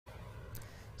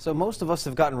So most of us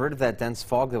have gotten rid of that dense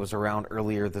fog that was around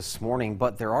earlier this morning,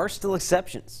 but there are still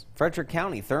exceptions. Frederick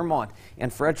County, Thurmont,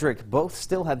 and Frederick both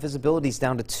still have visibilities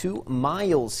down to 2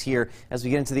 miles here as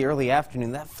we get into the early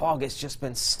afternoon. That fog has just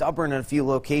been stubborn in a few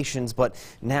locations, but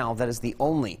now that is the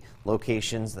only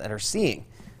locations that are seeing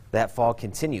that fog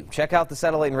continue. Check out the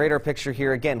satellite and radar picture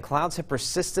here. Again, clouds have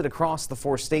persisted across the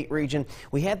 4-state region.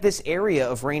 We had this area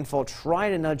of rainfall try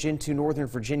to nudge into northern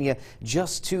Virginia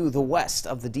just to the west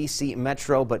of the D.C.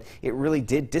 metro, but it really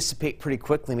did dissipate pretty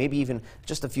quickly, maybe even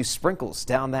just a few sprinkles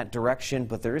down that direction.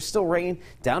 But there is still rain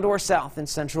down to our south in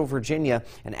central Virginia,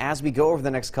 and as we go over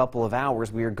the next couple of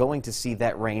hours, we are going to see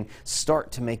that rain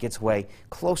start to make its way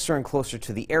closer and closer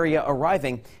to the area,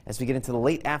 arriving as we get into the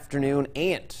late afternoon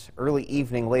and early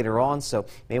evening later on, so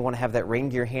you may want to have that rain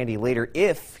gear handy later.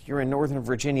 If you're in northern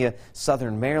Virginia,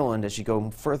 southern Maryland, as you go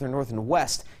further north and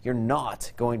west, you're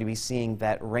not going to be seeing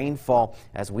that rainfall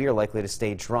as we are likely to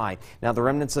stay dry. Now, the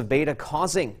remnants of beta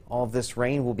causing all of this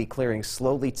rain will be clearing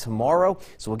slowly tomorrow,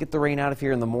 so we'll get the rain out of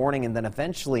here in the morning, and then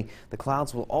eventually the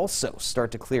clouds will also start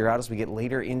to clear out as we get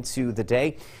later into the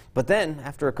day. But then,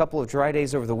 after a couple of dry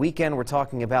days over the weekend, we're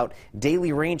talking about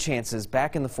daily rain chances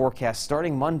back in the forecast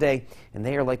starting Monday, and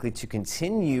they are likely to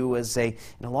continue as an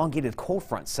elongated cold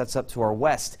front sets up to our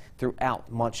west throughout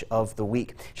much of the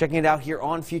week. Checking it out here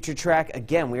on Future Track,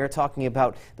 again, we are talking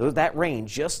about that rain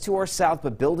just to our south,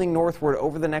 but building northward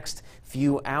over the next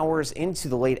few hours into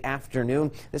the late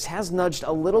afternoon. This has nudged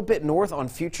a little bit north on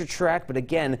Future Track, but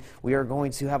again, we are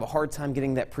going to have a hard time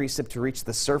getting that precip to reach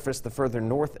the surface the further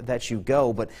north that you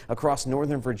go. But across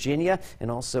northern Virginia and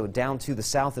also down to the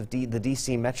south of the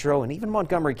D.C. metro and even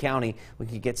Montgomery County, we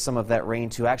could get some of that rain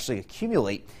to actually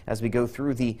accumulate as we go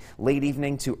through the late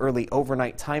evening to early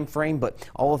overnight time frame. But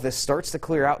all of this starts to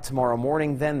clear out tomorrow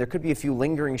morning. Then there could be a few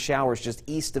lingering showers just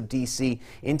east of D.C.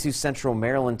 into central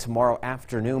Maryland tomorrow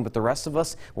afternoon, but the rest of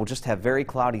us will just have very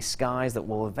cloudy skies that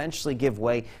will eventually give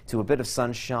way to a bit of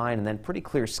sunshine and then pretty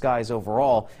clear skies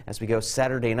overall as we go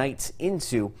Saturday night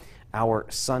into our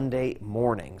Sunday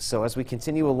morning. So as we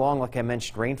continue along, like I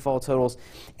mentioned, rainfall totals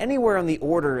anywhere on the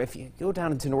order, if you go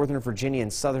down into northern Virginia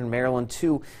and southern Maryland,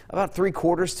 to about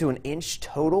 3/4 to an inch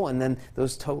total, and then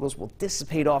those totals will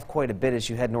dissipate off quite a bit as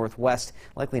you head northwest,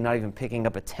 likely not even picking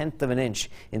up 1/10 of an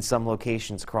inch in some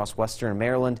locations across western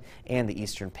Maryland and the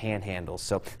eastern panhandle.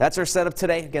 So that's our setup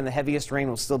today. Again, the heaviest rain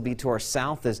will still be to our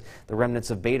south as the remnants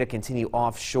of beta continue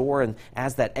offshore, and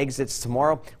as that exits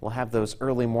tomorrow, we'll have those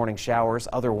early morning showers.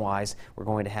 Otherwise, we're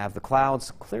going to have the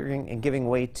clouds clearing and giving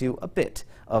way to a bit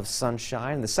of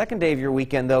sunshine. The second day of your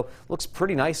weekend, though, looks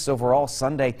pretty nice overall.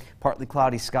 Sunday, partly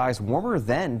cloudy skies, warmer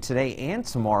than today and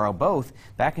tomorrow, both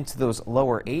back into those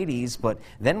lower 80s. But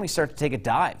then we start to take a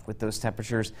dive with those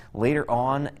temperatures later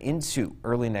on into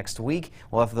early next week.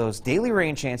 We'll have those daily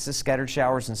rain chances, scattered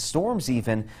showers and storms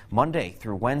even Monday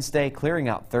through Wednesday, clearing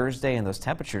out Thursday, and those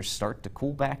temperatures start to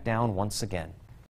cool back down once again.